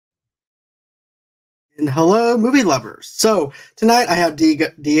And hello, movie lovers. So tonight I have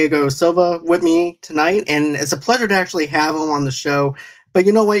Diego Silva with me tonight, and it's a pleasure to actually have him on the show. But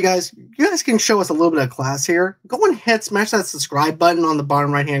you know what, guys? You guys can show us a little bit of class here. Go ahead, smash that subscribe button on the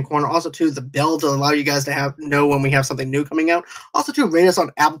bottom right-hand corner. Also, too, the bell to allow you guys to know when we have something new coming out. Also, too, rate us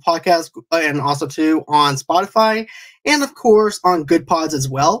on Apple Podcasts and also, too, on Spotify. And, of course, on Good Pods as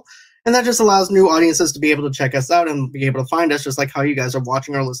well. And that just allows new audiences to be able to check us out and be able to find us just like how you guys are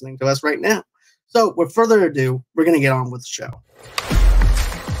watching or listening to us right now. So, with further ado, we're going to get on with the show.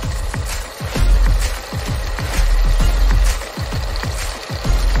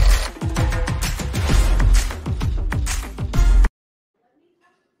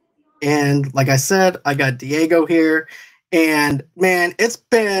 And like I said, I got Diego here. And man, it's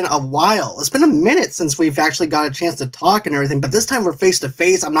been a while. It's been a minute since we've actually got a chance to talk and everything. But this time we're face to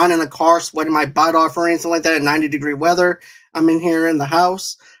face. I'm not in a car sweating my butt off or anything like that in 90-degree weather. I'm in here in the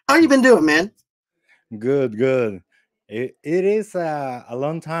house. How you been doing, man? Good, good. It is a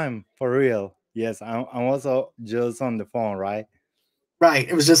long time for real. Yes, I'm also just on the phone, right? Right.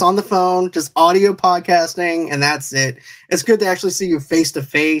 It was just on the phone, just audio podcasting, and that's it. It's good to actually see you face to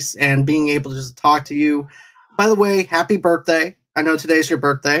face and being able to just talk to you. By the way, happy birthday. I know today's your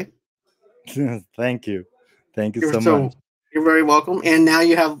birthday. Thank you. Thank you so much. You're very welcome. And now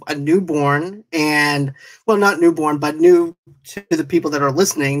you have a newborn, and well, not newborn, but new to the people that are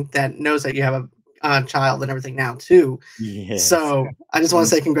listening that knows that you have a child and everything now too. Yes. So I just want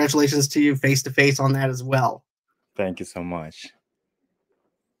to say congratulations to you face to face on that as well. Thank you so much.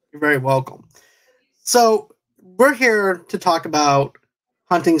 You're very welcome. So we're here to talk about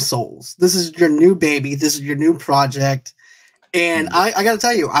Hunting Souls. This is your new baby. This is your new project. And I got to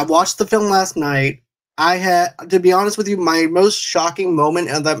tell you, I watched the film last night. I had, to be honest with you, my most shocking moment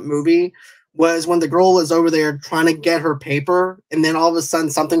of that movie was when the girl is over there trying to get her paper, and then all of a sudden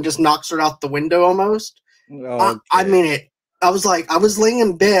something just knocks her out the window almost. Okay. I mean, I was like, I was laying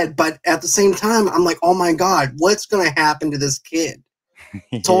in bed, but at the same time, I'm like, oh my God, what's going to happen to this kid?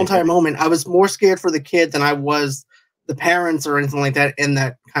 This whole entire moment, I was more scared for the kid than I was the parents or anything like that in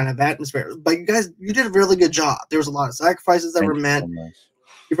that kind of atmosphere. But you guys, you did a really good job. There was a lot of sacrifices that were met.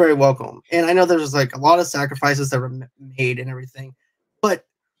 You're very welcome. And I know there's like a lot of sacrifices that were made and everything. But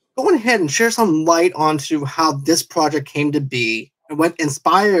go ahead and share some light onto how this project came to be and what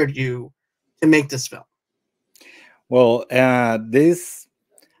inspired you to make this film. Well, I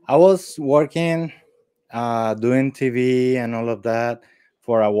was working, doing TV and all of that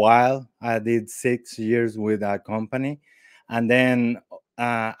for a while. I did 6 years with a company, and then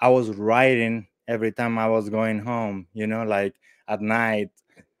I was writing every time I was going home, like at night.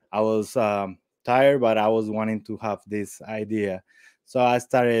 I was tired, but I was wanting to have this idea. So I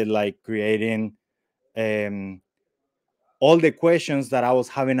started like creating all the questions that I was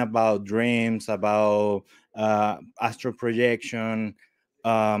having about dreams, about astral projection,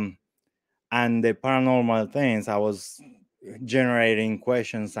 and the paranormal things. I was generating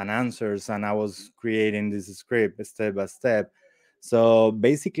questions and answers, and I was creating this script step by step. So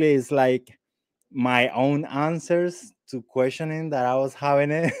basically it's like my own answers to questioning that I was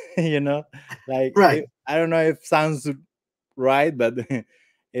having it, like right. I don't know if it sounds right, but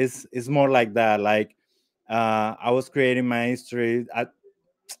it's more like that. Like I was creating my history,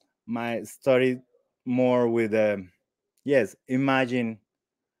 my story more with yes, imagine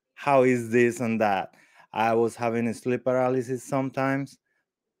how is this and that. I was having a sleep paralysis sometimes,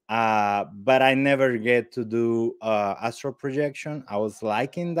 but I never get to do astral projection. I was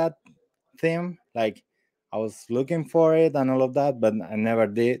liking that theme, like I was looking for it and all of that, but I never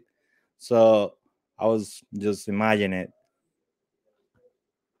did. So I was just imagining it.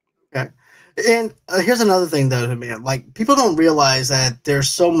 Okay. And here's another thing, though, man. Like, people don't realize that there's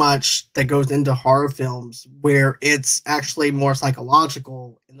so much that goes into horror films where it's actually more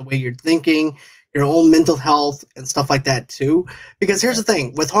psychological in the way you're thinking, your own mental health, and stuff like that too. Because here's the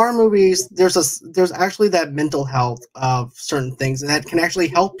thing: with horror movies, there's actually that mental health of certain things that can actually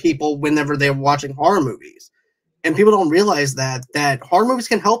help people whenever they're watching horror movies. And people don't realize that horror movies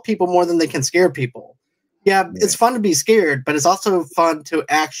can help people more than they can scare people. Yeah, it's fun to be scared, but it's also fun to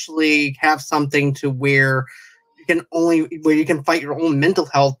actually have something to where you can fight your own mental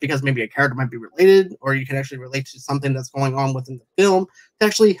health, because maybe a character might be related, or you can actually relate to something that's going on within the film to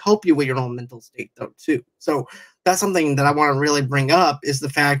actually help you with your own mental state, though, too. So that's something that I want to really bring up, is the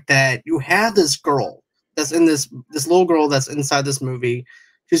fact that you have this girl that's in this little girl that's inside this movie.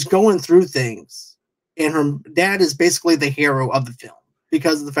 She's going through things, and her dad is basically the hero of the film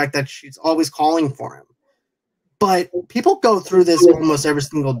because of the fact that she's always calling for him. But people go through this almost every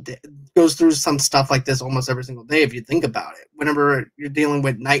single day, goes through some stuff like this almost every single day, if you think about it. Whenever you're dealing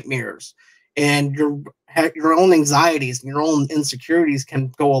with nightmares and your own anxieties and your own insecurities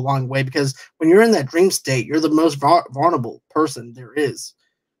can go a long way, because when you're in that dream state, you're the most vulnerable person there is,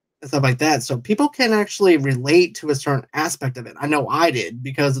 and stuff like that. So people can actually relate to a certain aspect of it. I know I did,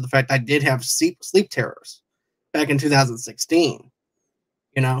 because of the fact I did have sleep terrors back in 2016.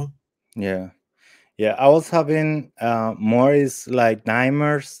 You know. Yeah. Yeah, I was having more is like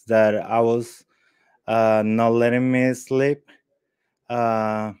nightmares that I was not letting me sleep.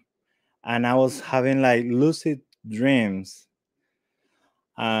 Uh, and I was having like lucid dreams.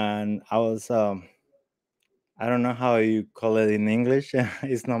 And I was, I don't know how you call it in English.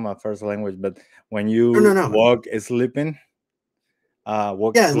 It's not my first language, but when No, no, you no. walk sleeping,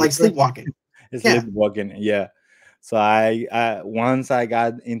 walk Yeah, like sleeper, sleepwalking. Yeah, sleepwalking. Yeah. So once I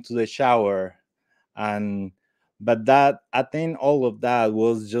got into the shower, and but that I think all of that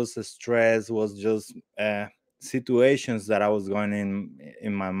was just a stress, was just situations that I was going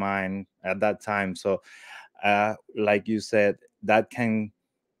in my mind at that time. So like you said, that can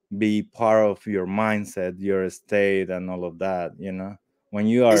be part of your mindset, your state, and all of that. When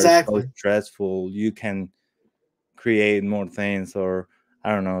you are so exactly. stressful, you can create more things, or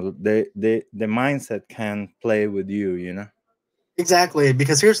I don't know, the mindset can play with you. Exactly,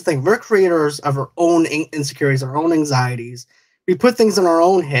 because here's the thing: we're creators of our own insecurities, our own anxieties. We put things in our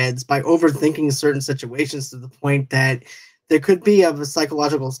own heads by overthinking certain situations to the point that there could be, of a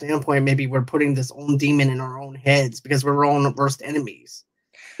psychological standpoint, maybe we're putting this own demon in our own heads because we're our own worst enemies.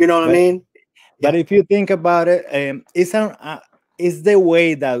 You know what I but mean? but Yeah. if you think about it, it's the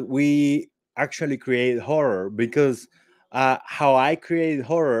way that we actually create horror, because how I create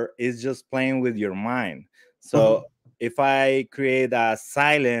horror is just playing with your mind. So Hmm. if I create a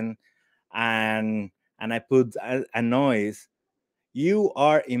silent, and I put a noise, you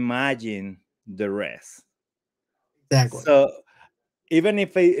are imagining the rest. Exactly. So even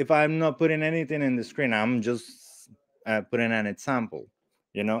if I'm not putting anything in the screen, I'm just putting an example.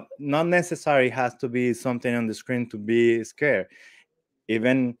 Not necessarily has to be something on the screen to be scared.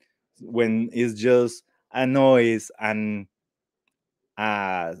 Even when it's just a noise and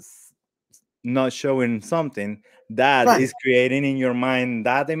uh, s- not showing something that Right. is creating in your mind,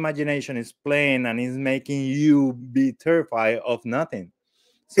 that imagination is playing and is making you be terrified of nothing.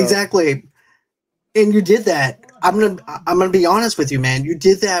 So Exactly. And you did that. I'm gonna be honest with you, man. You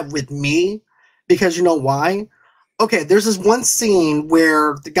did that with me, because you know why? Okay, there's this one scene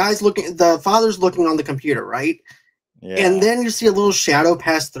where the father's looking on the computer, right? And yeah. then you see a little shadow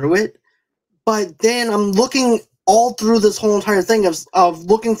pass through it. But then I'm looking all through this whole entire thing of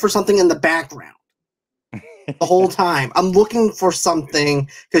looking for something in the background the whole time. I'm looking for something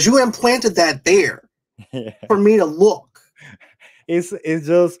because you implanted that there Yeah. for me to look. It's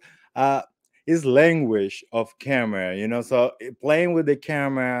just uh it's language of camera, so playing with the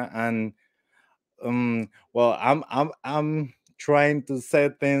camera. And well, I'm trying to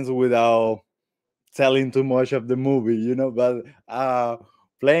set things without telling too much of the movie, but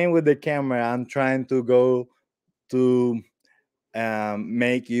playing with the camera, I'm trying to go to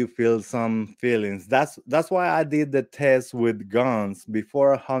make you feel some feelings. That's why I did the test with guns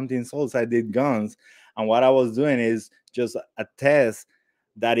before hunting souls. I did guns, and what I was doing is just a test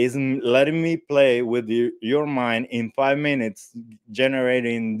that isn't letting me play with your mind in 5 minutes,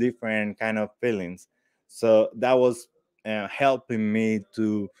 generating different kind of feelings. So that was helping me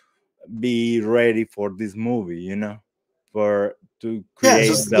to be ready for this movie, for to Yeah, it's create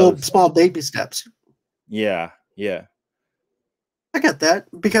just little those. small baby steps. Yeah, yeah, I get that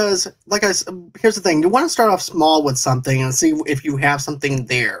because, here's the thing: you want to start off small with something and see if you have something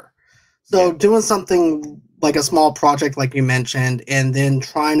there. So yeah, doing something like a small project, like you mentioned, and then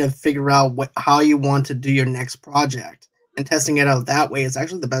trying to figure out how you want to do your next project and testing it out that way is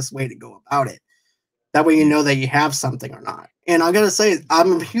actually the best way to go about it. That way, you yeah. know that you have something or not. And I gotta say,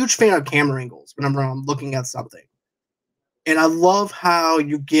 I'm a huge fan of camera angles whenever I'm looking at something, and I love how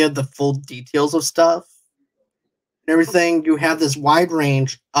you give the full details of stuff and everything. You have this wide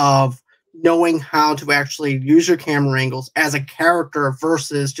range of knowing how to actually use your camera angles as a character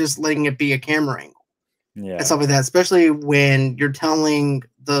versus just letting it be a camera angle and Yeah. stuff like that. Especially when you're telling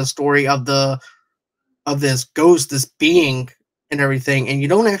the story of this ghost, this being, and everything, and you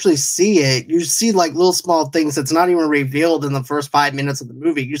don't actually see it. You see like little small things that's not even revealed in the first 5 minutes of the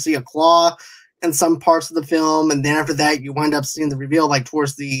movie. You see a claw in some parts of the film, and then after that, you wind up seeing the reveal like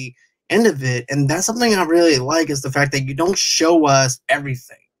towards the end of it. And that's something I really like, is the fact that you don't show us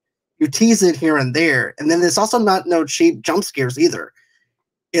everything. You tease it here and there, and then it's also not no cheap jump scares either.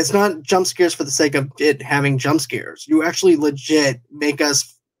 It's not jump scares for the sake of it having jump scares. You actually legit make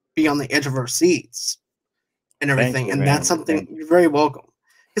us be on the edge of our seats and Thank everything. you, And that's man. something Thank you. you're very welcome.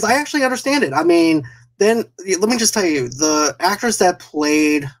 because I actually understand it. I mean, then let me just tell you, the actress that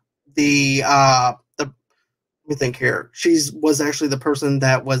played the let me think here. She's was actually the person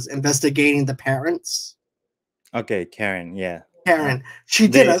that was investigating the parents. Okay, Karen, yeah. Uh, Karen. She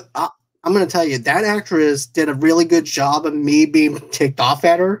did they a. I'm going to tell you that actress did a really good job of me being ticked off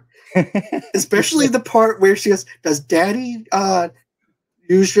at her, especially the part where she goes, "Does Daddy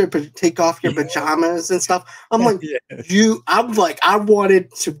use your take off your pajamas and stuff?" I'm like, yeah, you. I'm like, I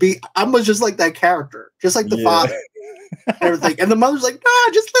wanted to be. I was just like that character, just like the yeah. father and everything. And the mother's like,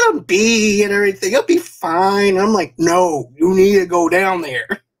 "Nah, just let him be and everything. It'll be fine." And I'm like, "No, you need to go down there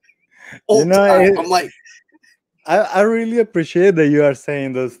You all know, the time." I'm like, I really appreciate that you are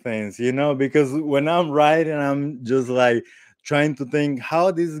saying those things, because when I'm writing, I'm just like trying to think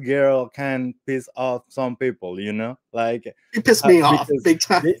how this girl can piss off some people, like you pissed me off because big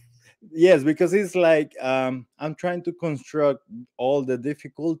time. the- yes, because it's like I'm trying to construct all the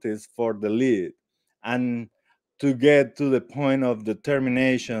difficulties for the lead and to get to the point of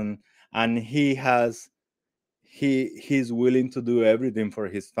determination, and he's willing to do everything for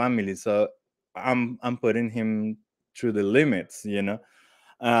his family. So I'm putting him through the limits,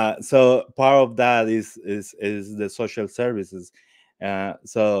 so part of that is the social services.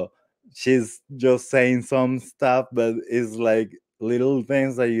 So she's just saying some stuff, but it's like little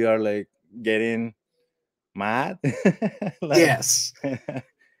things that you are like getting mad. Like Yes.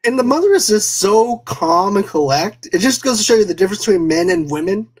 And the mother is just so calm and collect. It just goes to show you the difference between men and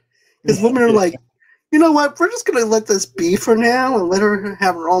women. Because women are yeah, like, you know what? We're just gonna let this be for now and let her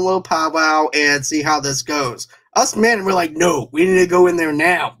have her own little powwow and see how this goes. Us men, we're like, no, we need to go in there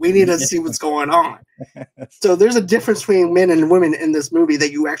now. We need to see what's going on. So there's a difference between men and women in this movie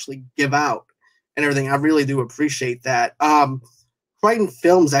that you actually give out and everything. I really do appreciate that. Crichton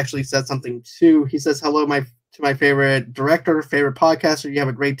Films actually said something too. He says, "Hello, to my favorite director, favorite podcaster. You have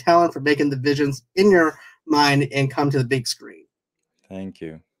a great talent for making the visions in your mind and come to the big screen." thank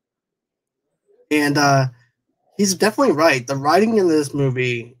you. And he's definitely right. The writing in this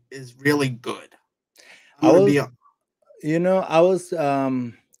movie is really good. I'm I gonna was be I was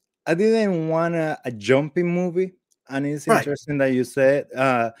I didn't want a jumpy movie, and it's right. interesting that you said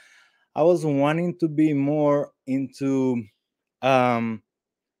I was wanting to be more into um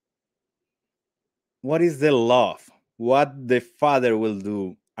what is the love, what the father will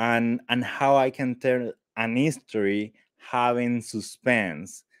do, and how I can tell an history having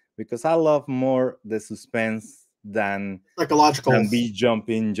suspense, because I love more the suspense than Psychological. be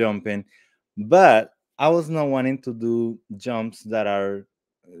jumping. But I was not wanting to do jumps that are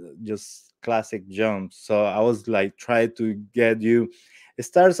just classic jumps. So I was like, try to get you. It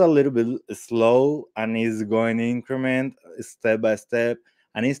starts a little bit slow and is going increment step by step,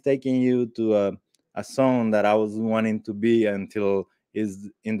 and it's taking you to a zone that I was wanting to be until is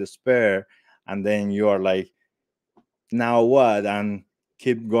in despair, and then you are like, now what? And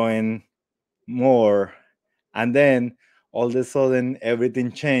keep going more, and then all of a sudden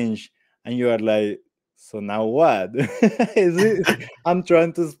everything changed, and you are like, so now what? I'm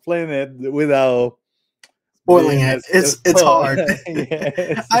trying to explain it without Spoiling being it. a It's spoil. hard.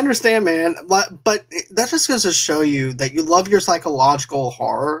 Yes. I understand, man, but that just goes to show you that you love your psychological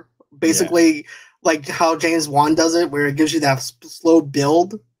horror. Yeah, Basically, like how James Wan does it, where it gives you that slow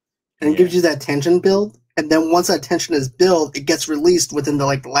build and it yeah, gives you that tension build, and then once that tension is built, it gets released within the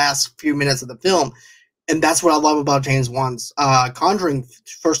last few minutes of the film, and that's what I love about James Wan's Conjuring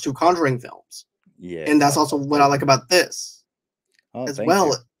first two Conjuring films, and yes. that's also what I like about this Oh, as thank you.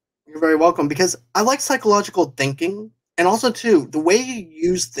 well. You're very welcome because I like psychological thinking, and also too the way you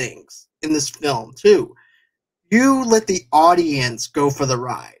use things in this film too. You let the audience go for the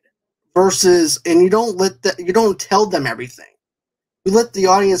ride versus, and you don't tell them everything. You let the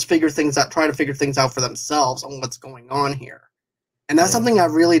audience figure things out, try to figure things out for themselves on what's going on here. And that's Yeah, something I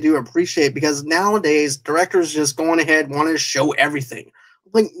really do appreciate because nowadays directors just going ahead want to show everything.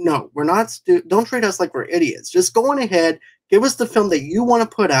 Like, no, we're not. Don't treat us like we're idiots. Just go on ahead, give us the film that you want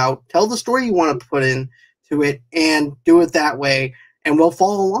to put out, tell the story you want to put in to it, and do it that way, and we'll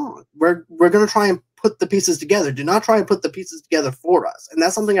follow along. We're gonna try and put the pieces together. Do not try and put the pieces together for us, and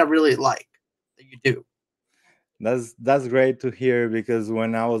that's something I really like that you do. that's great to hear, because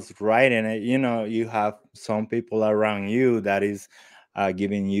when I was writing it, you have some people around you that is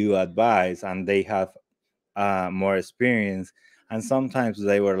giving you advice, and they have more experience, and sometimes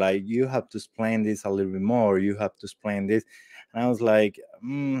they were like, you have to explain this a little bit more, you have to explain this, and I was like,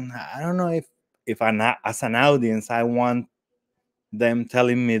 I don't know if as an audience I want them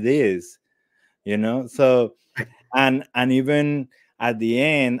telling me this, so, Right. and even at the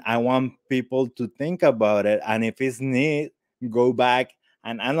end I want people to think about it, and if it's need, go back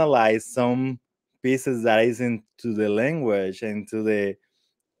and analyze some pieces that is into the language and to the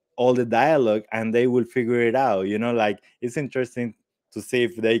all the dialogue, and they will figure it out. Like it's interesting to see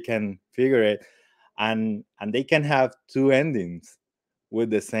if they can figure it, and they can have two endings with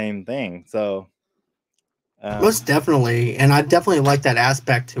the same thing. So Most um, definitely, and I definitely like that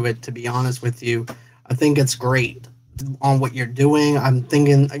aspect to it. To be honest with you, I think it's great on what you're doing. I'm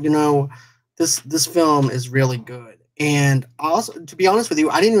thinking, this film is really good. And also, to be honest with you,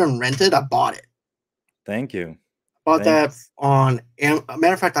 I didn't even rent it. I bought it. thank you. Bought Thank that on. A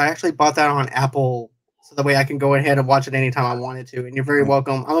matter of fact, I actually bought that on Apple, so that way I can go ahead and watch it anytime I wanted to. And you're very you.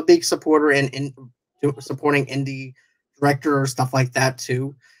 welcome. I'm a big supporter in supporting indie directors, stuff like that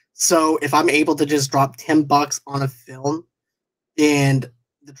too. So if I'm able to just drop $10 on a film and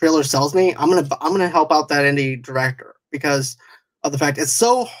the trailer sells me, I'm gonna help out that indie director because of the fact it's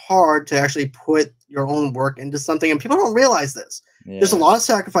so hard to actually put your own work into something, and people don't realize this. There's a Yeah. lot of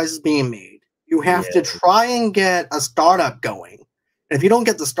sacrifices being made. You have to Yeah. try and get a startup going, and if you don't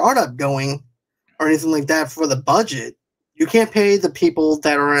get the startup going or anything like that for the budget, you can't pay the people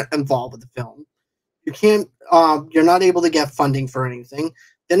that are involved with the film. You can't. You're not able to get funding for anything.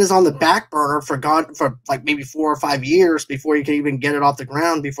 Then it's on the back burner for like maybe 4 or 5 years before you can even get it off the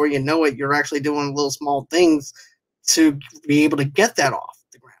ground. Before you know it, you're actually doing little small things to be able to get that off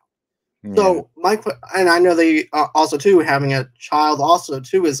the ground. Yeah. So and I know they also too having a child also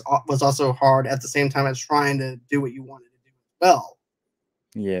too is was also hard at the same time as trying to do what you wanted to do as well,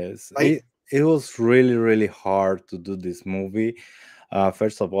 Yes. right? It was really really hard to do this movie.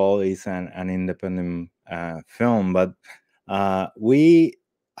 First of all, it's an independent film, but we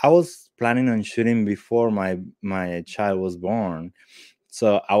I was planning on shooting before my child was born.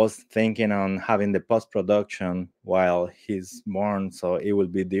 So I was thinking on having the post production while he's born, so it will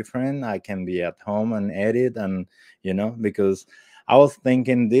be different. I can be at home and edit, and because I was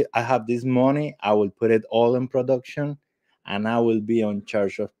thinking, I have this money, I will put it all in production, and I will be on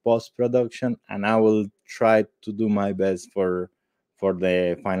charge of post production, and I will try to do my best for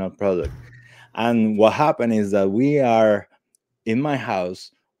the final product. And what happened is that we are in my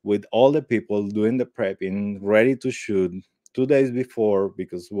house with all the people doing the prepping, ready to shoot 2 days before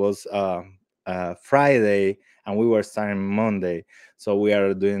because it was Friday and we were starting Monday. So we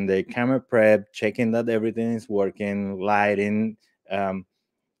are doing the camera prep, checking that everything is working, lighting. Um,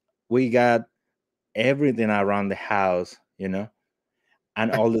 we got everything around the house. And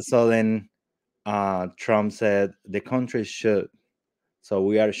all of a sudden, Trump said the country should. So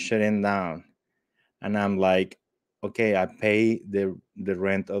we are shutting down. And I'm like, okay, I pay the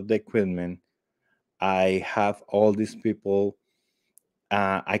rent of the equipment. I have all these people.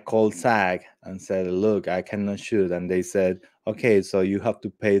 I called SAG and said, look, I cannot shoot. And they said, okay, so you have to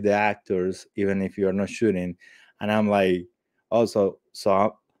pay the actors even if you're not shooting. And I'm like, oh,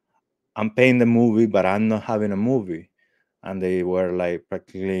 I'm paying the movie, but I'm not having a movie. And they were like,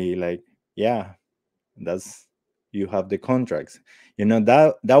 practically like, yeah, that's, you have the contracts.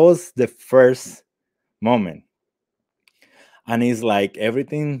 That was the first moment. And it's like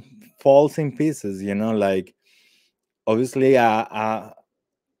everything falls in pieces, like obviously I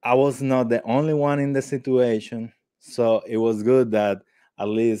was not the only one in the situation, so it was good that at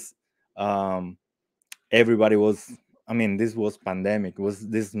least um, everybody was. I mean, this was pandemic. Was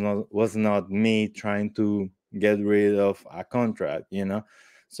not me trying to get rid of a contract.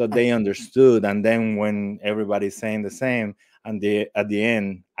 So they understood, and then when everybody's saying the same, and at the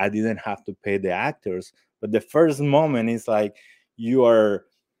end, I didn't have to pay the actors. But the first moment is like you are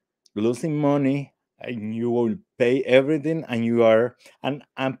losing money and you will pay everything and you are and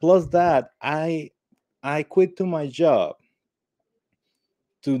plus that I quit to my job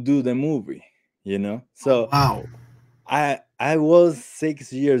to do the movie. Oh So wow, I was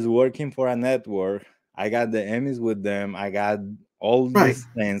 6 years working for a network. I got the Emmys with them. I got all right. these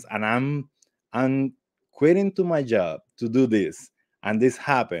things, and I'm quitting to my job to do this, and this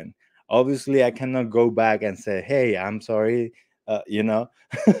happened. Obviously, I cannot go back and say, "Hey, I'm sorry." You know.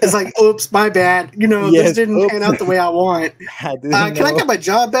 It's like, oops, my bad. This Yes. didn't pan Oops. out the way I want. I didn't Can I know. get my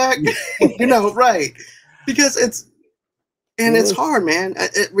job back? Right? Because It it's was. hard, man.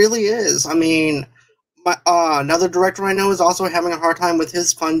 It really is. I mean, another director I know is also having a hard time with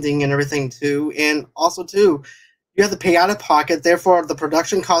his funding and everything too, and also too, you have to pay out of pocket. Therefore, the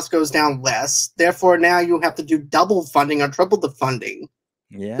production cost goes down less. Therefore, now you have to do double funding or triple the funding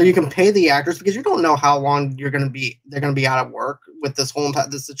so you Yeah. can pay the actors because you don't know how long they're gonna be out of work with this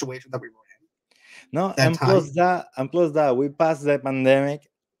situation that we were in No, at that time. and plus that, we passed the pandemic,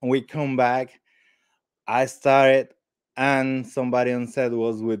 and we come back. I started, and somebody on set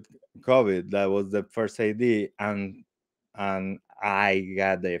was with COVID. That was the first AD, and I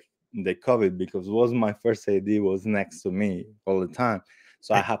got the COVID because was my first AD was next to me all the time,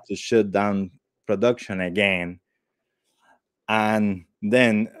 so I Right. have to shut down production again, and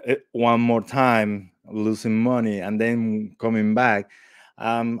then one more time losing money, and then coming back.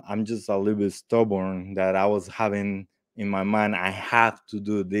 I'm just a little bit stubborn that I was having in my mind. I have to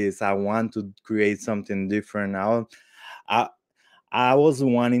do this. I want to create something different. I, I was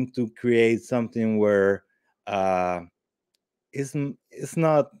wanting to create something where uh, it's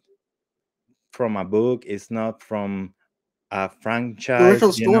not from a book, it's not from a The franchise.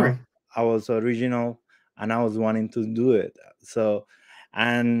 original story. I was original, and I was wanting to do it. So,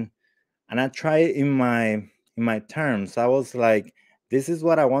 and I tried in my terms. I was like, this is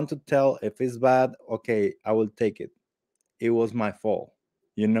what I want to tell. If it's bad, okay, I will take it. It was my fault,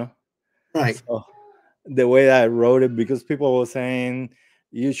 you know. Right. So the way I wrote it, because people were saying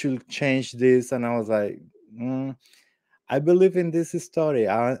you should change this, and I was like, I believe in this story.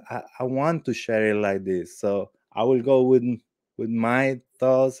 I want to share it like this. So I will go with my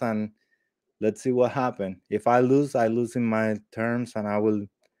thoughts, and let's see what happens. If I lose in my terms, and I will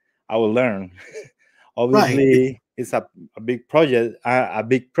learn. Right. Obviously, it's a big project, a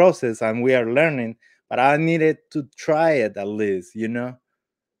big process, and we are learning. But I needed to try it at least, you know.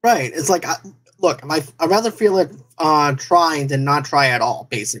 Right. It's like, look, I rather feel it trying than not try at all,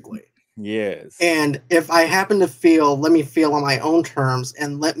 basically. Yes. And if I happen to feel, let me feel on my own terms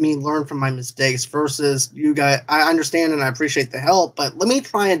and let me learn from my mistakes versus you guys. I understand and I appreciate the help, but let me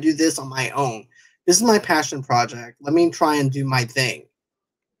try and do this on my own. This is my passion project. Let me try and do my thing,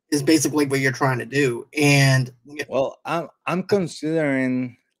 is basically what you're trying to do. And Well, I'm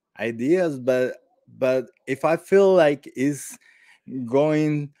considering ideas, but if I feel like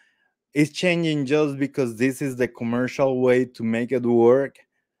going it's changing just because this is the commercial way to make it work,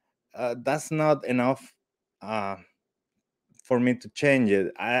 that's not enough uh, for me to change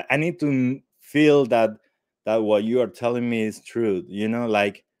it. I need to feel that what you are telling me is true.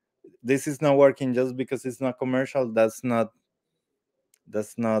 Like this is not working just because it's not commercial. That's not.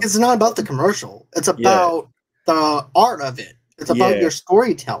 it's not about the commercial, it's Yeah, about the art of it, it's about yeah. your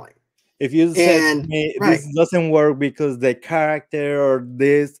storytelling. If you said to And me right, this doesn't work because the character or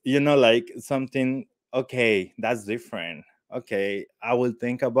this, like something, okay, that's different. Okay, I will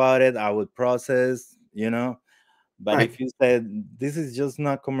think about it, I will process. But right, if you said this is just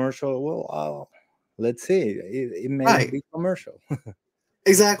not commercial, well, let's see, it may right. be commercial.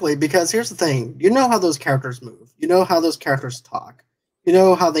 Exactly, because here's the thing. You know how those characters move. You know how those characters talk. You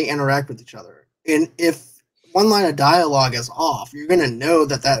know how they interact with each other. And if one line of dialogue is off, you're going to know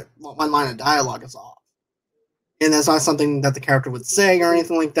that that one line of dialogue is off. And that's not something that the character would say or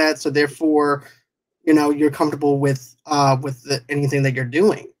anything like that. So therefore, you're comfortable with anything that you're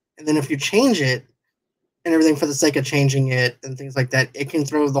doing. And then if you change it and everything for the sake of changing it and things like that, it can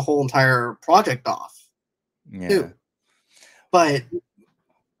throw the whole entire project off Yeah. too. But,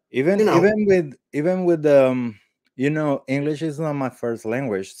 even you know, even with even with English is not my first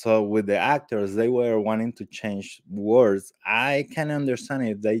language, so with the actors, they were wanting to change words. I can understand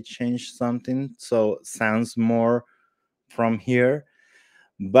if they change something so sounds more from here,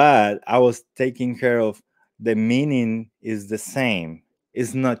 but I was taking care of the meaning is the same.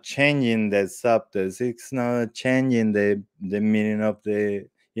 It's not changing the subtitles, it's not changing the meaning of the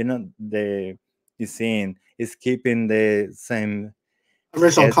scene. It's keeping the same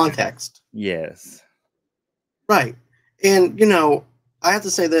original essence. context. Yes. Right. And, I have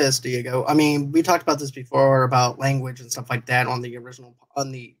to say this, Diego. I mean, we talked about this before about language and stuff like that on the original,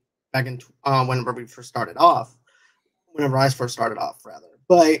 on the, back in, whenever we first started off, whenever I first started off, rather.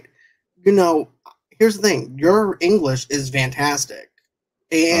 But, you know, here's the thing, your English is fantastic.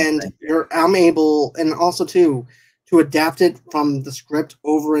 Oh, And thank you. I'm able, and also too, to adapt it from the script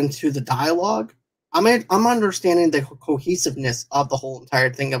over into the dialogue. I'm understanding the cohesiveness of the whole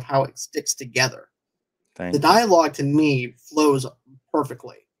entire thing of how it sticks together. The Thank you. dialogue to me flows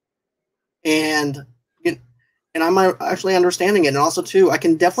perfectly, and and I'm actually understanding it. And also too, I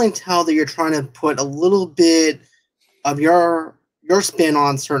can definitely tell that you're trying to put a little bit of your spin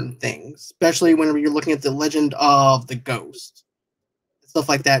on certain things, especially whenever you're looking at the legend of the ghost, stuff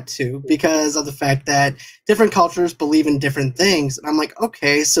like that too, because of the fact that different cultures believe in different things. And I'm like,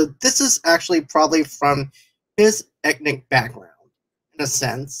 okay, so this is actually probably from his ethnic background in a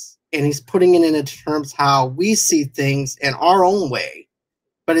sense, and he's putting it into terms how we see things in our own way,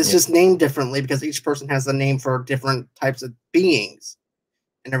 but it's Yeah. just named differently because each person has a name for different types of beings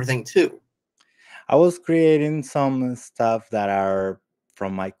and everything too. I was creating some stuff that are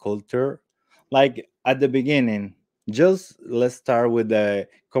from my culture. Like at the beginning, just let's start with the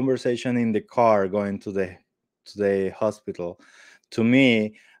conversation in the car going to the hospital. to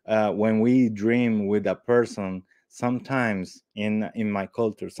me, when we dream with a person, sometimes in my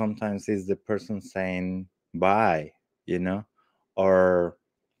culture, sometimes it's the person saying bye, you know, or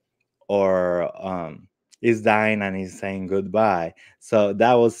is dying and he's saying goodbye. So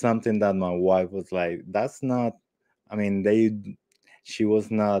that was something that my wife was like, that's not, I mean, she was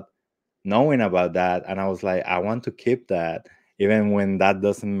not knowing about that. And I was like, I want to keep that, even when that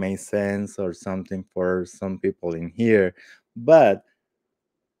doesn't make sense or something for some people in here. But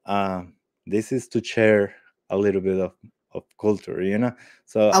uh, this is to share a little bit of culture, you know?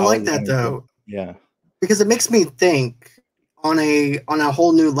 So I I was like that wanting to, though, yeah, because it makes me think on a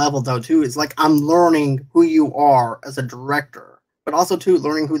whole new level though too. It's like I'm learning who you are as a director, but also too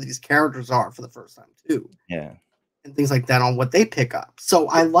learning who these characters are for the first time too, yeah. and things like that on what they pick up. So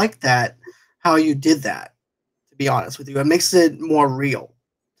I like that how you did that. To be honest with you, it makes it more real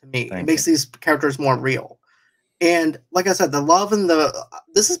to me. It Thank you. makes these characters more real. And like I said, the love and the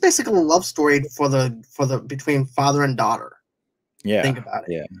this is basically a love story for the between father and daughter. Yeah, Think about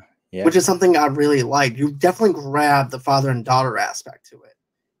it, yeah, yeah, which is something I really like. You definitely grab the father and daughter aspect to it.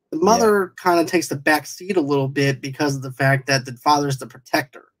 The yeah. mother kind of takes the back seat a little bit because of the fact that the father's the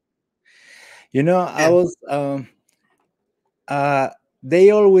protector. You know, I And was uh they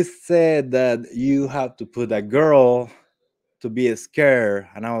always said that you have to put a girl to be scared,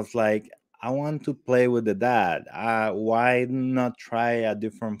 and I was like, I want to play with the dad. Why not try a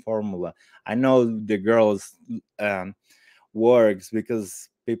different formula? I know the girls um works because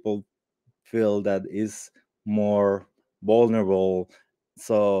people feel that is more vulnerable.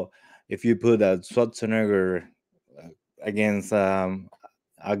 So if you put a Schwarzenegger uh, against a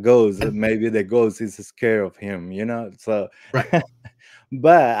ghost, maybe the ghost is scared of him, you know. So, right,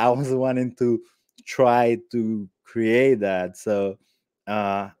 but I was wanting to try to create that. So,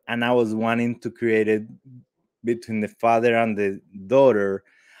 and I was wanting to create it between the father and the daughter,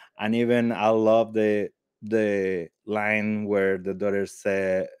 and even I love the line where the daughter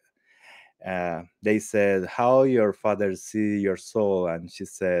said, they said, how your father see your soul, and she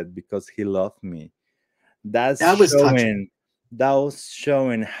said, because he loved me. That's that was touching. showing, that was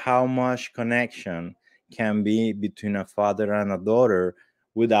showing how much connection can be between a father and a daughter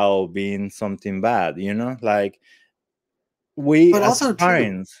without being something bad, you know, like we But as also too,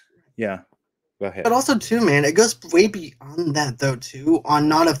 parents. Yeah, go but ahead. also too, man, it goes way beyond that though too, on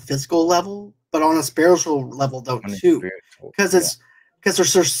not a physical level, but on a spiritual level though On a too, spiritual, because yeah, it's because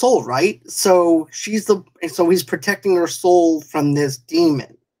there's her soul, right? So so he's protecting her soul from this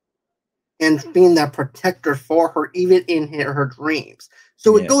demon and being that protector for her, even in her dreams.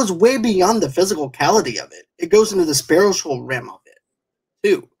 So it yeah. goes way beyond the physicality of it. It goes into the spiritual realm of it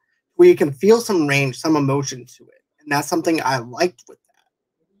too, where you can feel some range, some emotion to it, and that's something I liked with that.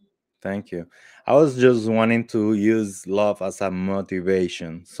 Thank you. I was just wanting to use love as a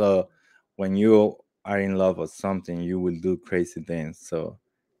motivation. So when you are in love with something, you will do crazy things. So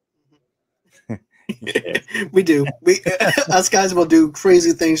yes, We do. We us guys will do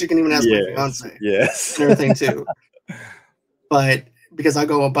crazy things. You can even ask my yes, fiance yes. and everything too. But because I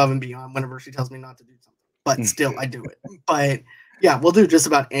go above and beyond whenever she tells me not to do something, but still I do it. But yeah, we'll do just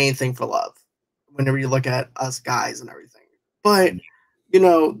about anything for love. Whenever you look at us guys and everything, but you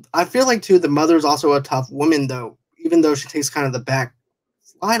know, I feel like too the mother's also a tough woman though, even though she takes kind of the back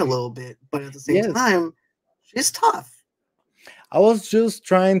slide a little bit, but at the same Yes. time, she's tough. I was just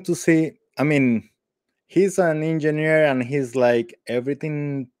trying to see. I mean, he's an engineer and he's like,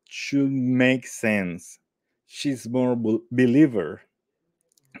 everything should make sense. She's more believer.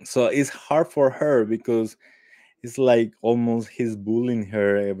 So it's hard for her because it's like almost he's bullying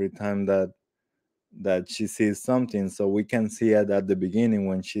her every time that she sees something. So we can see it at the beginning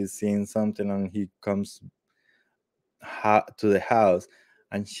when she's seeing something and he comes to the house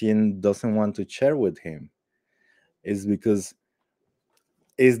and she doesn't want to share with him. It's because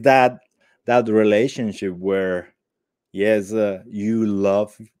it's that relationship where yes, you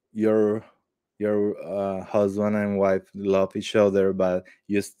love your husband and wife love each other, but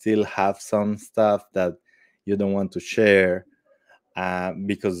you still have some stuff that you don't want to share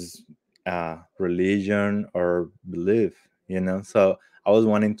because religion or belief, you know. So I was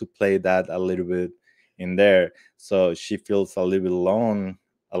wanting to play that a little bit in there, so she feels a little bit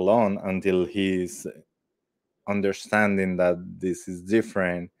alone until he's understanding that this is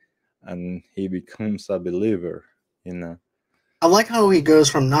different, and he becomes a believer, you know. I like how he goes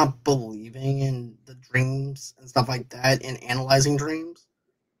from not believing in the dreams and stuff like that and analyzing dreams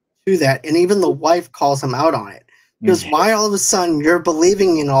to that. And even the wife calls him out on it. Because why all of a sudden you're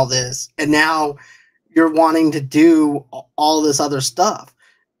believing in all this and now you're wanting to do all this other stuff?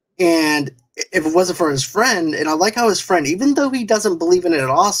 And if it wasn't for his friend, and I like how his friend, even though he doesn't believe in it,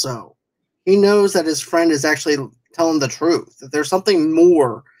 also he knows that his friend is actually telling the truth. That there's something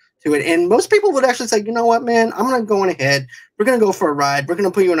more to it, and most people would actually say, you know what, man, I'm gonna go on ahead. We're gonna go for a ride. We're gonna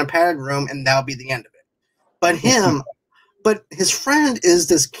put you in a padded room, and that'll be the end of it. But his friend is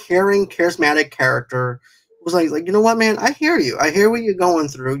this caring, charismatic character. Was like, you know what, man, I hear you. I hear what you're going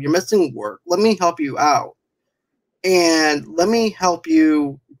through. You're missing work. Let me help you out, and let me help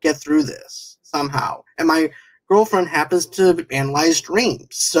you get through this somehow. And my girlfriend happens to analyze dreams,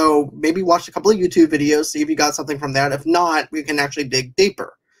 so maybe watch a couple of YouTube videos, see if you got something from that. If not, we can actually dig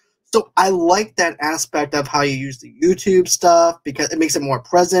deeper. So I like that aspect of how you use the YouTube stuff because it makes it more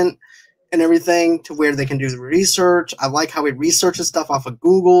present and everything to where they can do the research. I like how it researches stuff off of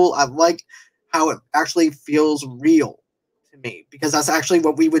Google. I like how it actually feels real to me because that's actually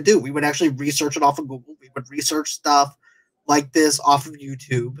what we would do. We would actually research it off of Google. We would research stuff like this off of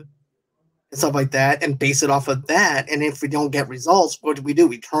YouTube and stuff like that and base it off of that. And if we don't get results, what do?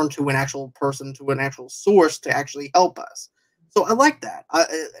 We turn to an actual person, to an actual source to actually help us. So I like that.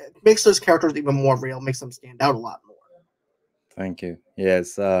 It makes those characters even more real, makes them stand out a lot more. Thank you.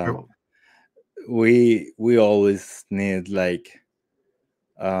 Yes, Very well. we always need like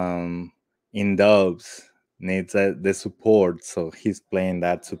in dubs needs the support, so he's playing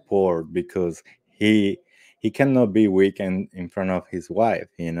that support because he he cannot be weak in front of his wife,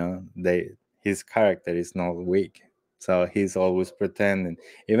 you know. His character is not weak, so he's always pretending.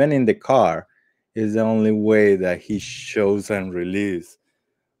 Even in the car is the only way that he shows and release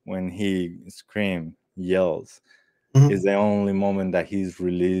when he scream yells, is Mhm. the only moment that he's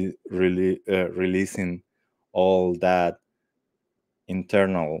releasing all that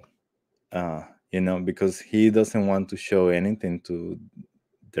internal, because he doesn't want to show anything to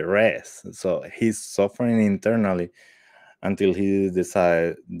the rest. So he's suffering internally until he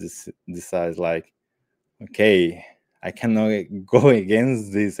decides like, okay, I cannot go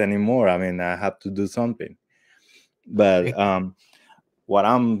against this anymore. I mean, I have to do something. But Right. what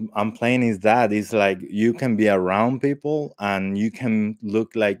I'm playing is that it's like you can be around people and you can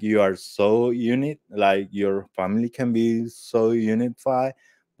look like you are so unit, like your family can be so unified,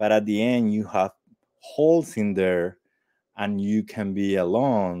 but at the end you have holes in there and you can be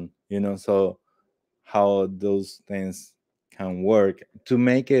alone, so how those things can work to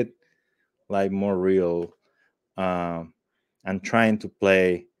make it like more real, um, and trying to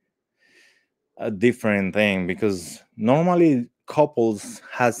play a different thing, because normally couples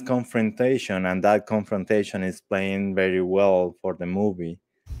has confrontation and that confrontation is playing very well for the movie,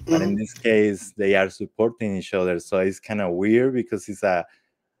 but in Mhm. this case they are supporting each other, so it's kind of weird because it's a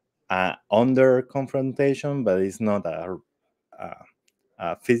under confrontation, but it's not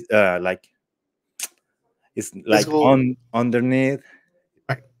like it's like Physical, on underneath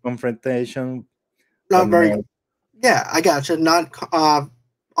right? confrontation, but Not very. more. Yeah, I gotcha. Not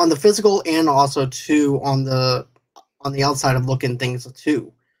on the physical, and also too on the outside of looking things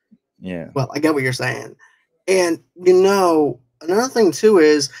too. Yeah, Well, I get what you're saying, and another thing too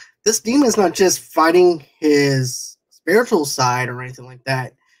is this demon is not just fighting his spiritual side or anything like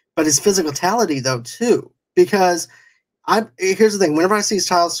that, but his physicality though too. Because I here's the thing: whenever I see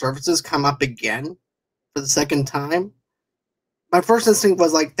child services come up again for the second time, my first instinct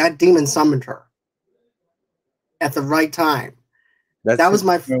was like that demon summoned her at the right time. that's That was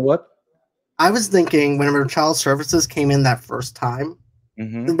my. what. I was thinking whenever child services came in that first time,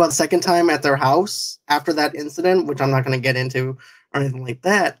 Mm-hmm. about the second time at their house after that incident, which I'm not going to get into or anything like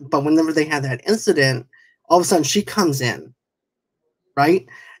that. But whenever they had that incident, all of a sudden she comes in, right?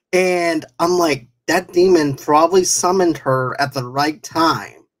 And I'm like, that demon probably summoned her at the right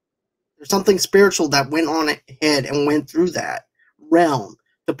time. There's something spiritual that went on ahead and went through that realm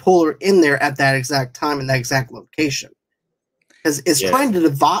to pull her in there at that exact time in that exact location. Because it's Yeah. trying to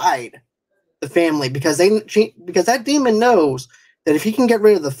divide the family because that demon knows that if he can get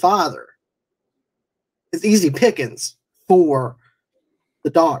rid of the father, it's easy pickings for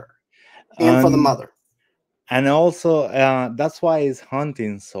the daughter and for the And mother. also, that's why he's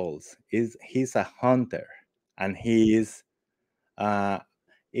hunting souls. He's a hunter, and he is. Uh,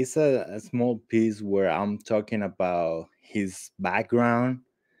 it's a small piece where I'm talking about his background,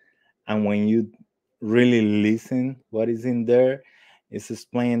 and when you really listen, what is in there, it's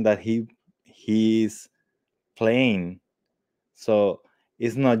explained that he's playing. So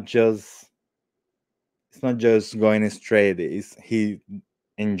it's not just going straight. It's he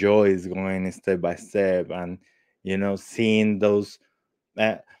enjoys going step by step, and seeing those,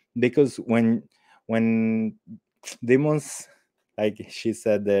 uh, because when demons, like she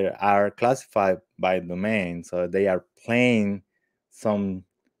said, there are classified by domain, so they are playing some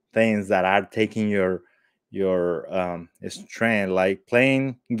things that are taking your strength, like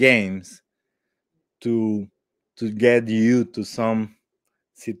playing games to get you to some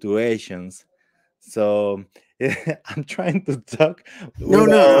situations. So I'm trying to talk No,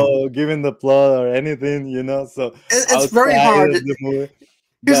 no, no. without giving the plot or anything, so It's very outside hard. of the movie.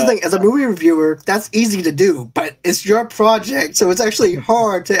 Here's the But thing: as a movie reviewer, that's easy to do, but it's your project, so it's actually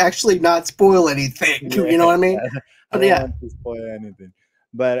hard to actually not spoil anything. yeah, You know what I mean? I But don't yeah, want to spoil anything.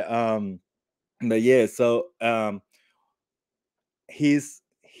 But yeah, so he's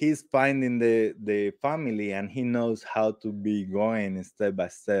finding the family, and he knows how to be going step by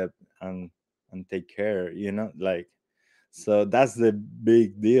step and take care, like. So that's the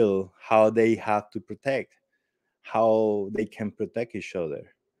big deal, how they have to protect, how they can protect each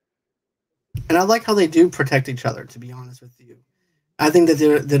other. and I like how they do protect each other. To be honest with you, I think that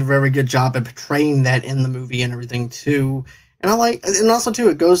they did a very good job at portraying that in the movie and everything too. And I like, and also too,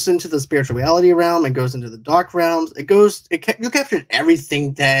 it goes into the spirituality realm. It goes into the dark realms. You captured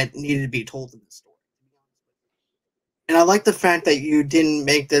everything that needed to be told in the story. And I like the fact that you didn't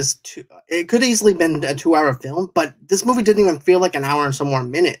make this too. It could easily been a 2 hour film, but this movie didn't even feel like an hour and some more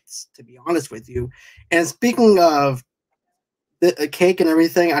minutes, to be honest with you. And speaking of the cake and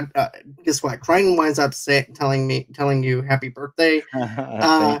everything, guess what? Crichton winds up telling you happy birthday.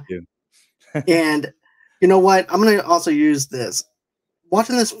 Thank Uh, you. and you know what? I'm gonna also use this.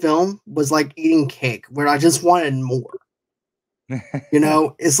 Watching this film was like eating cake, where I just wanted more.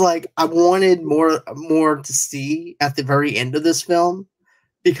 It's like I wanted more to see at the very end of this film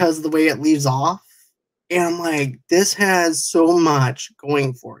because of the way it leaves off. And I'm like, this has so much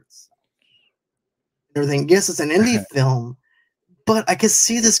going for it. Everything. Yes, it's an indie film, but I could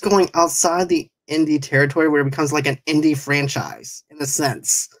see this going outside the indie territory where it becomes like an indie franchise in a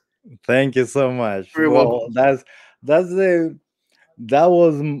sense. Thank you so much. Very Well, welcome. that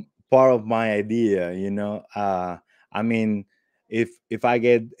was part of my idea. I mean, if I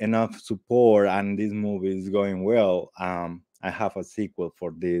get enough support and this movie is going well, I have a sequel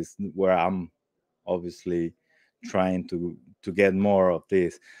for this where I'm obviously trying to get more of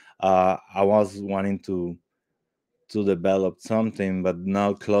this. I was wanting to develop something, but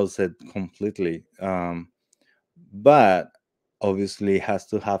now close it completely. But obviously, it has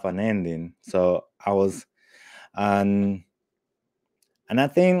to have an ending. So I was, and I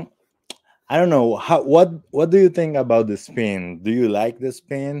think, I don't know what do you think about the spin? Do you like the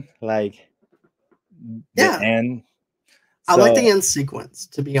spin, like the Yeah, end? I like the So end sequence,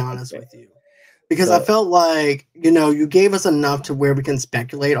 to be honest okay, with you. Because I so felt like, you gave us enough to where we can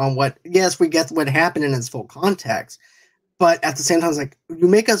speculate on yes, we get what happened in its full context. But at the same time, it's like you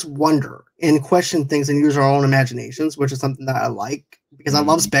make us wonder and question things and use our own imaginations, which is something that I like because I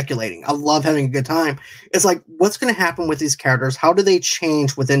love mhm. speculating. I love having a good time. It's like, what's going to happen with these characters? How do they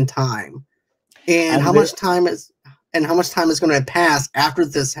change within time? And And the, how much time is going to pass after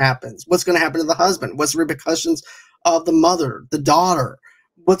this happens? What's going to happen to the husband? What's the repercussions of the mother, the daughter?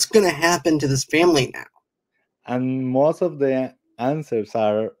 What's going to happen to this family now? and most of the answers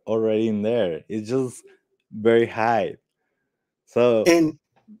are already in there. It's just very high. So And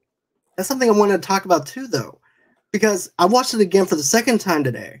that's something I want to talk about too, though, because I watched it again for the second time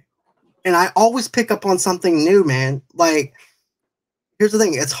today, and I always pick up on something new, man. Like, here's the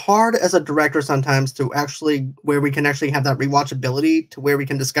thing: it's hard as a director sometimes to actually where we can actually have that rewatchability to where we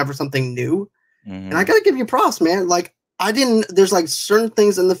can discover something new. And I mhm. gotta give you props, man. Like, I didn't. There's like certain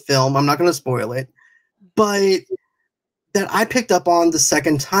things in the film. I'm not gonna spoil it, but that I picked up on the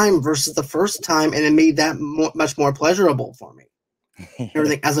second time versus the first time, and it made that much more pleasurable for me.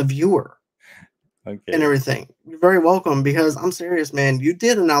 Everything as a viewer. And Okay. everything. You're very welcome because I'm serious, man. You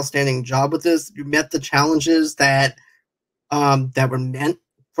did an outstanding job with this. You met the challenges that were meant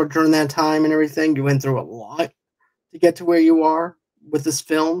for during that time and everything. You went through a lot to get to where you are with this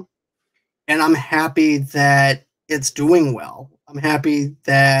film. And I'm happy that it's doing well. I'm happy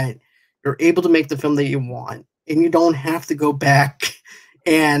that you're able to make the film that you want and you don't have to go back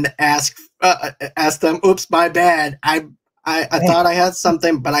and ask them, oops, my bad. I thought I had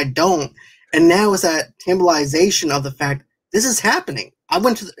something, but I don't. And now it's that symbolization of the fact this is happening. I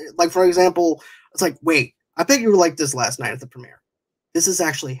went to like for example, it's like, wait, I bet you were like this last night at the premiere. This is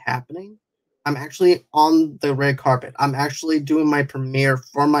actually happening. I'm actually on the red carpet. I'm actually doing my premiere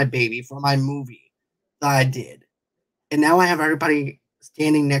for my baby, for my movie that I did. And now I have everybody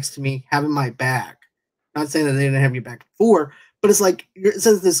standing next to me, having my back. Not saying that they didn't have your back before, but it's like it's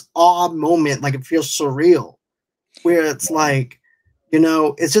this awe moment, like it feels surreal, where it's like,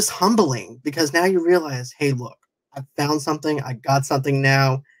 it's just humbling because now you realize, hey, look, I found something, I got something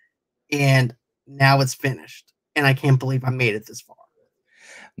now, and now it's finished. And I can't believe I made it this far.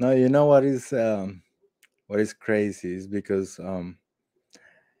 No, what is crazy is because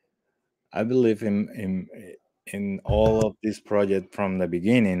I believe in all of this project from the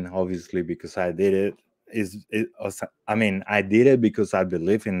beginning. Obviously, because I did it. I mean, I did it because I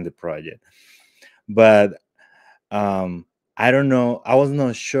believe in the project. But um, I don't know. I was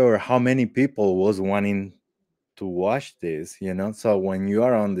not sure how many people was wanting to watch this. So when you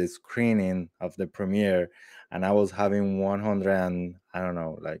are on the screening of the premiere, and I was having 100 and I don't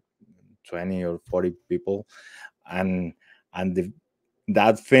know, like 20 or 40 people, and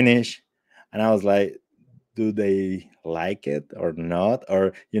that finish, and I was like, do they like it or not?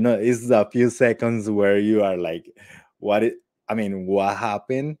 Or it's a few seconds where you are like, what it I mean, what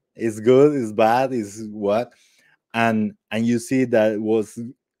happened? Is good, is bad, is what? And you see that it was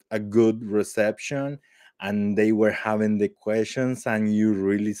a good reception, and they were having the questions, and you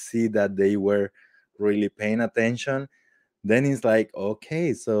really see that they were really paying attention. Then it's like,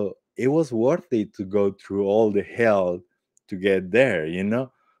 okay, so it was worth it to go through all the hell to get there.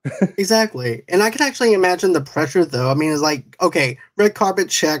 Exactly. And I can actually imagine the pressure though. I mean, it's like, okay, red carpet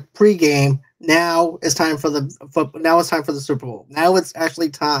check, pregame. Now it's time for the Super Bowl. Now it's actually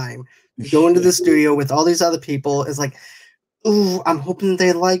time to go into the studio with all these other people. It's like, ooh, I'm hoping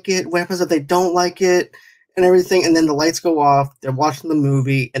they like it. What happens if they don't like it and everything? And then the lights go off. They're watching the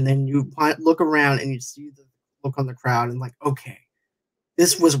movie, and then you look around and you see the look on the crowd, and like, okay,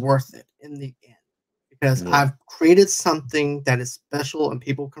 this was worth it in the end because Yeah, I've created something that is special and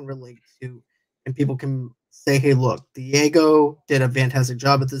people can relate to, and people can say, "Hey, look, Diego did a fantastic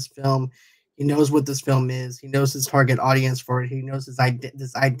job at this film. He knows what this film is. He knows his target audience for it. He knows this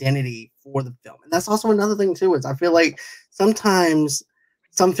identity for the film." And that's also another thing too. Is I feel like sometimes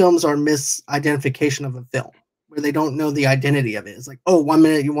some films are misidentification of a film where they don't know the identity of it. It's like, oh, 1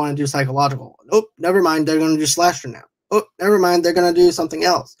 minute you want to do psychological. Nope, never mind. They're going to do slasher now. Oh, never mind. They're going to do something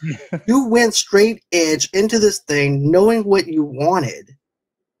else. You went straight edge into this thing, knowing what you wanted,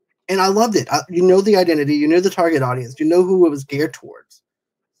 and I loved it. You know the identity, you know the target audience, you know who it was geared towards.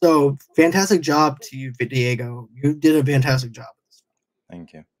 So, fantastic job to you, Diego. You did a fantastic job.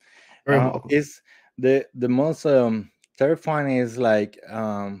 thank you. Very welcome. Is the most terrifying is like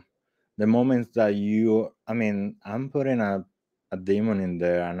the moments that I mean, I'm putting a demon in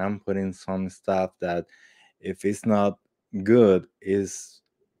there, and I'm putting some stuff that if it's not good, is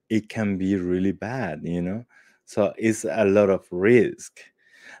it can be really bad. So it's a lot of risk.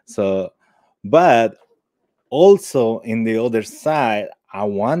 So, but also in the other side, I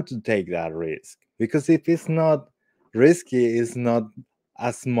want to take that risk, because if it's not risky, it's not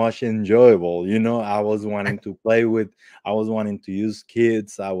as much enjoyable. I was wanting to use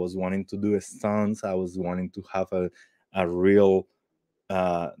kids, I was wanting to do stunts, I was wanting to have a real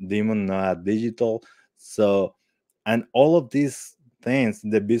demon, not digital. So, and all of these things,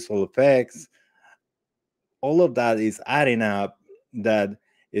 the visual effects, all of that is adding up. That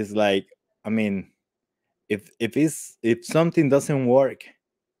is like, I mean, if something doesn't work,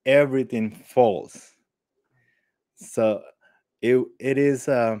 everything falls. So it is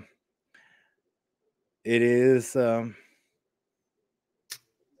it is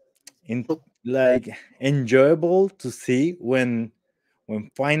in So, like enjoyable to see when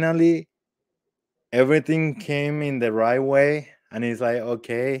finally everything came in the right way, and it's like,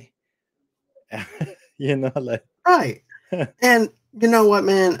 okay. Like. right. And you know what,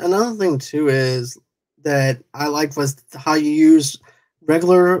 man? Another thing too is that I liked was how you use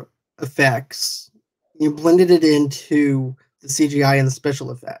regular effects. You blended it into the CGI and the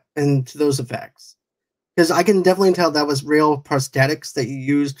special effect and to those effects. Because I can definitely tell that was real prosthetics that you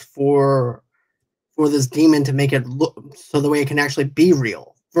used for this demon to make it look so the way it can actually be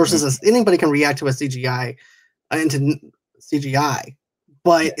real. Versus anybody can react to a CGI into CGI,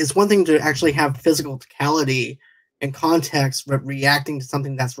 but Yeah, it's one thing to actually have physicality and context reacting to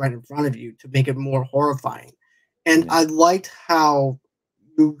something that's right in front of you to make it more horrifying. And yeah, I liked how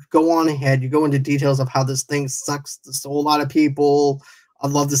you go on ahead, you go into details of how this thing sucks the soul out of people. I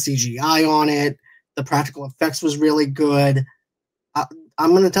love the CGI on it. The practical effects was really good. I,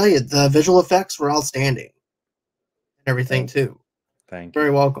 I'm going to tell you, the visual effects were outstanding and everything thank you, too. thank you.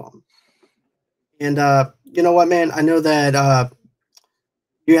 Very welcome. And you know what, man? I know that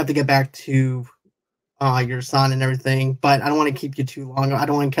you have to get back to your son and everything, but I don't want to keep you too long. I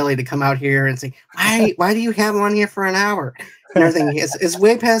don't want Kelly to come out here and say, why do you have him on here for an hour and everything? It's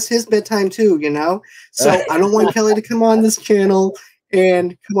way past his bedtime too, you know? So I don't want Kelly to come on this channel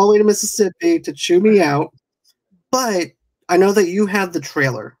and come all the way to Mississippi to chew me out. But I know that you have the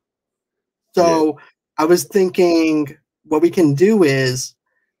trailer. Yeah. So I was thinking what we can do is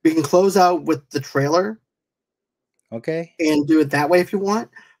we can close out with the trailer Okay. and do it that way if you want.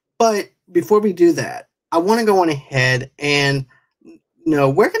 But before we do that, I want to go on ahead and know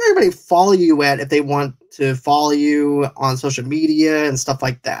where can everybody follow you at if they want to follow you on social media and stuff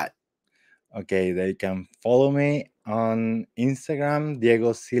like that. Okay, they can follow me on Instagram,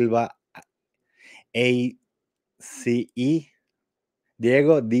 Diego Silva ACE.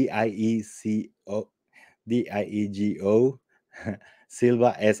 Diego Diego Silva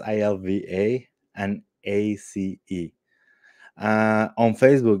Silva and ACE. On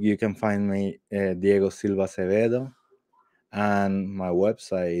Facebook, you can find me Diego Silva Acevedo, and my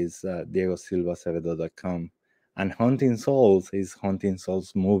website is diegosilvacevedo.com. And Hunting Souls is Hunting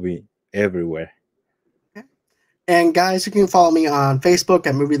Souls movie everywhere. Okay. And guys, you can follow me on Facebook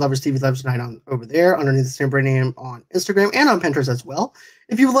at Movie Lovers TV Loves Tonight on over there underneath the same brand name on Instagram and on Pinterest as well.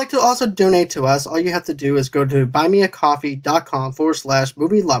 If you would like to also donate to us, all you have to do is go to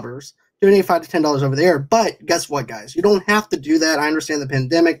buymeacoffee.com/movie lovers. Donate $5 to $10 over there. But guess what, guys? You don't have to do that. I understand the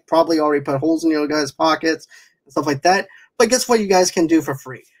pandemic probably already put holes in your guys' pockets and stuff like that. But guess what you guys can do for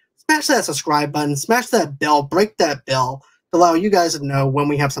free? Smash that subscribe button, smash that bell, break that bell to allow you guys to know when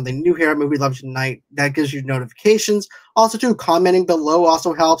we have something new here at Movie Lovers Tonight. That gives you notifications. Also, too, commenting below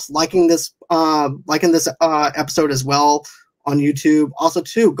also helps. Liking this episode as well on YouTube. Also,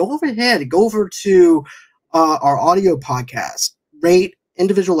 too, go over to our audio podcast. Rate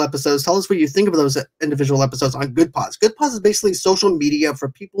individual episodes. Tell us what you think of those individual episodes on Good Pods. Good Pods is basically social media for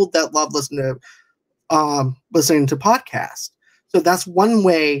people that love listening to podcasts. So that's one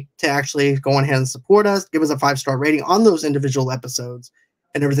way to actually go ahead and support us. Give us a 5-star rating on those individual episodes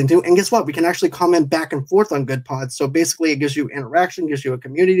and everything too. And guess what? We can actually comment back and forth on Good Pods. So basically, it gives you interaction, gives you a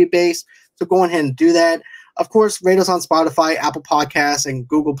community base. So go ahead and do that. Of course, rate us on Spotify, Apple Podcasts, and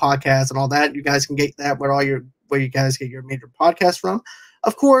Google Podcasts, and all that. You guys can get that where you guys get your major podcasts from.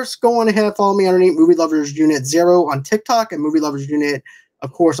 Of course, go on ahead and follow me underneath Movie Lovers Unit 0 on TikTok and Movie Lovers Unit,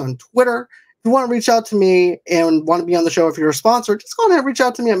 of course, on Twitter. If you want to reach out to me and want to be on the show, if you're a sponsor, just go ahead and reach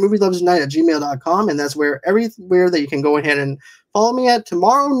out to me at movieloversunite@gmail.com. And that's everywhere that you can go ahead and follow me at.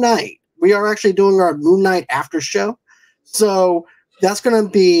 Tomorrow night, we are actually doing our Moon Knight after show. So that's going to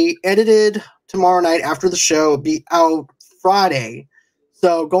be edited tomorrow night after the show. It'll be out Friday.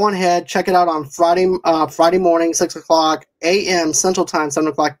 So go on ahead, check it out on Friday morning, 6 o'clock a.m. Central Time, 7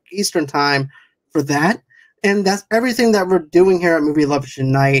 o'clock Eastern Time for that. And that's everything that we're doing here at Movie Lovers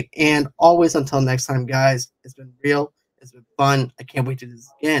Tonight. And always until next time, guys, it's been real. It's been fun. I can't wait to do this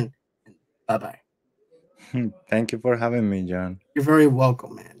again. Bye-bye. Thank you for having me, John. You're very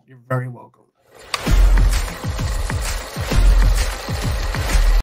welcome, man. You're very welcome.